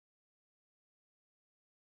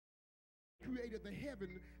created the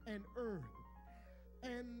heaven and earth.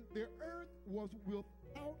 And the earth was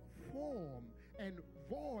without form and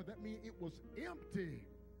void. That means it was empty.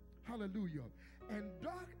 Hallelujah. And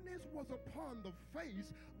darkness was upon the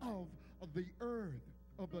face of the earth,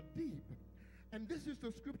 of the deep. And this is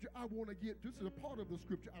the scripture I want to get. This is a part of the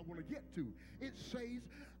scripture I want to get to. It says,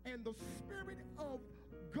 and the Spirit of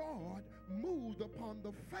God moved upon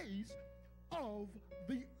the face of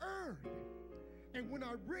the earth. And when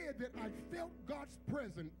I read that, I felt God's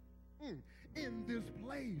presence in this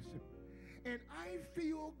place. And I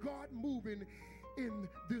feel God moving in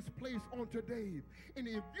this place on today. And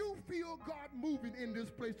if you feel God moving in this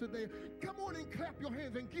place today, come on and clap your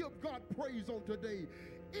hands and give God praise on today.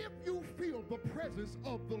 If you feel the presence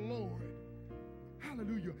of the Lord.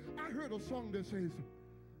 Hallelujah. I heard a song that says,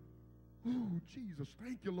 "Oh, Jesus,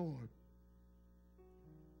 thank you, Lord.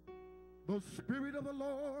 The Spirit of the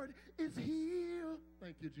Lord is here."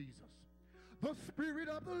 Thank you, Jesus. The Spirit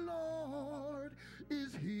of the Lord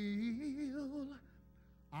is here.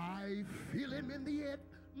 I feel him in the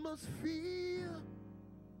atmosphere.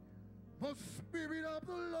 The Spirit of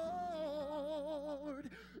the Lord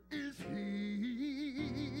is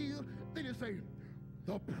here. Then you say,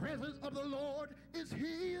 the presence of the Lord is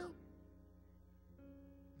here.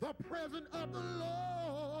 The presence of the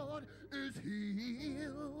Lord is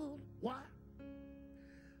here. Why?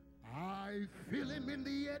 I feel him in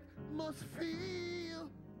the atmosphere.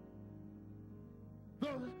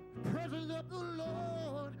 The presence of the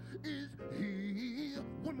Lord is here.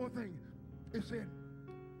 One more thing. It said,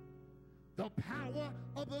 the power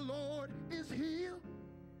of the Lord is here.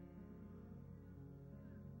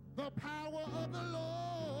 The power of the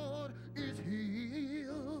Lord is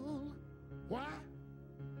here. Why?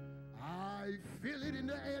 I feel it in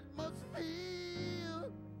the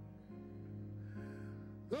atmosphere.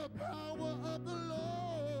 The power of the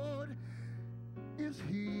Lord is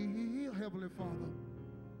here. Heavenly Father,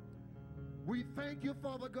 we thank you,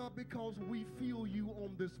 Father God, because we feel you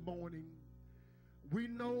on this morning. We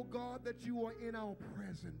know, God, that you are in our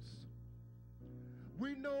presence.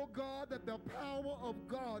 We know, God, that the power of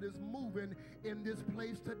God is moving in this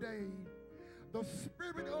place today. The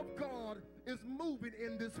Spirit of God is moving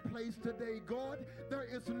in this place today, God. There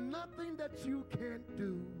is nothing that you can't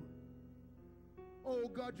do. Oh,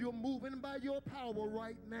 God, you're moving by your power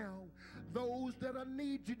right now. Those that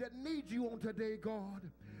need you on today, God,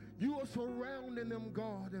 you are surrounding them,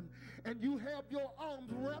 God, and you have your arms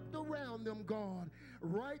wrapped around them, God,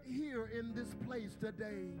 right here in this place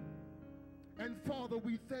today. And Father,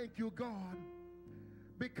 we thank you, God,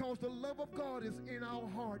 because the love of God is in our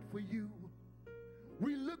heart for you.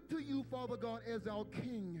 We look to you, Father God, as our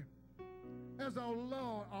King, as our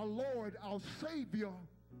Lord, our Savior.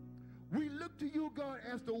 We look to you, God,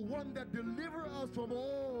 as the one that delivers us from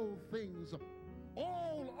all things,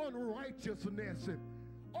 all unrighteousness,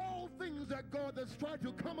 all things that, God, that's tried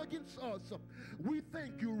to come against us. We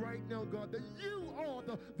thank you right now, God, that you are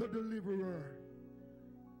the deliverer.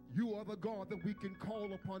 You are the God that we can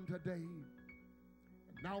call upon today.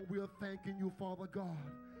 And now we're thanking you, Father God,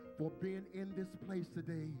 for being in this place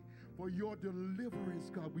today, for your deliverance,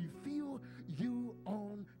 God. We feel you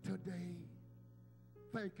on today.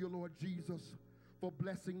 Thank you, Lord Jesus, for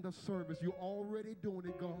blessing the service. You're already doing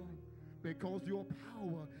it, God, because your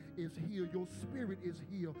power is here. Your Spirit is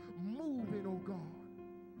here, moving, oh God.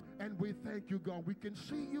 And we thank you, God. We can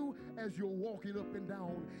see you as you're walking up and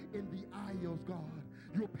down in the aisles, God.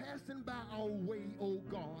 You're passing by our way, oh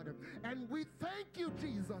God. And we thank you,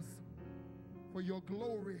 Jesus, for your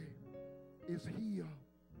glory is here.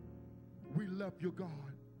 We love you, God.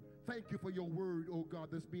 Thank you for your word, oh God,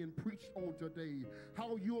 that's being preached on today.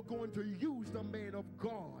 How you're going to use the man of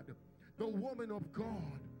God, the woman of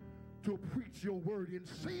God, to preach your word in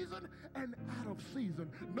season and out of season.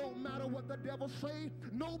 No matter what the devil say,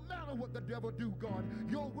 no matter what the devil do, God,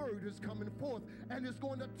 your word is coming forth and it's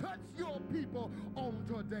going to touch your people on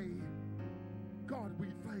today. God, we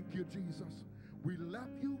thank you, Jesus. We love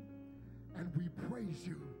you and we praise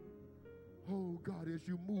you. Oh God, as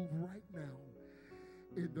you move right now,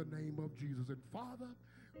 in the name of Jesus. And Father,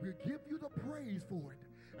 we give you the praise for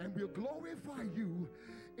it, and we'll glorify you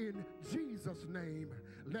in Jesus' name.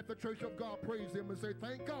 Let the church of God praise him and say,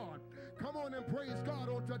 thank God. Come on and praise God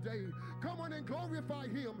on today. Come on and glorify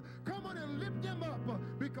him. Come on and lift him up,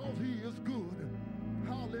 because he is good.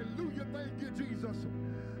 Hallelujah. Thank you, Jesus.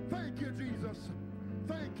 Thank you, Jesus.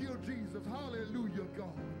 Thank you, Jesus. Hallelujah,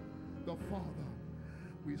 God the Father.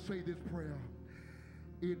 We say this prayer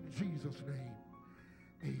in Jesus' name.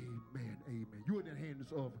 Amen. Amen. You're in the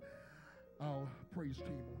hands of our praise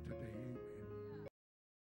team on today. Amen.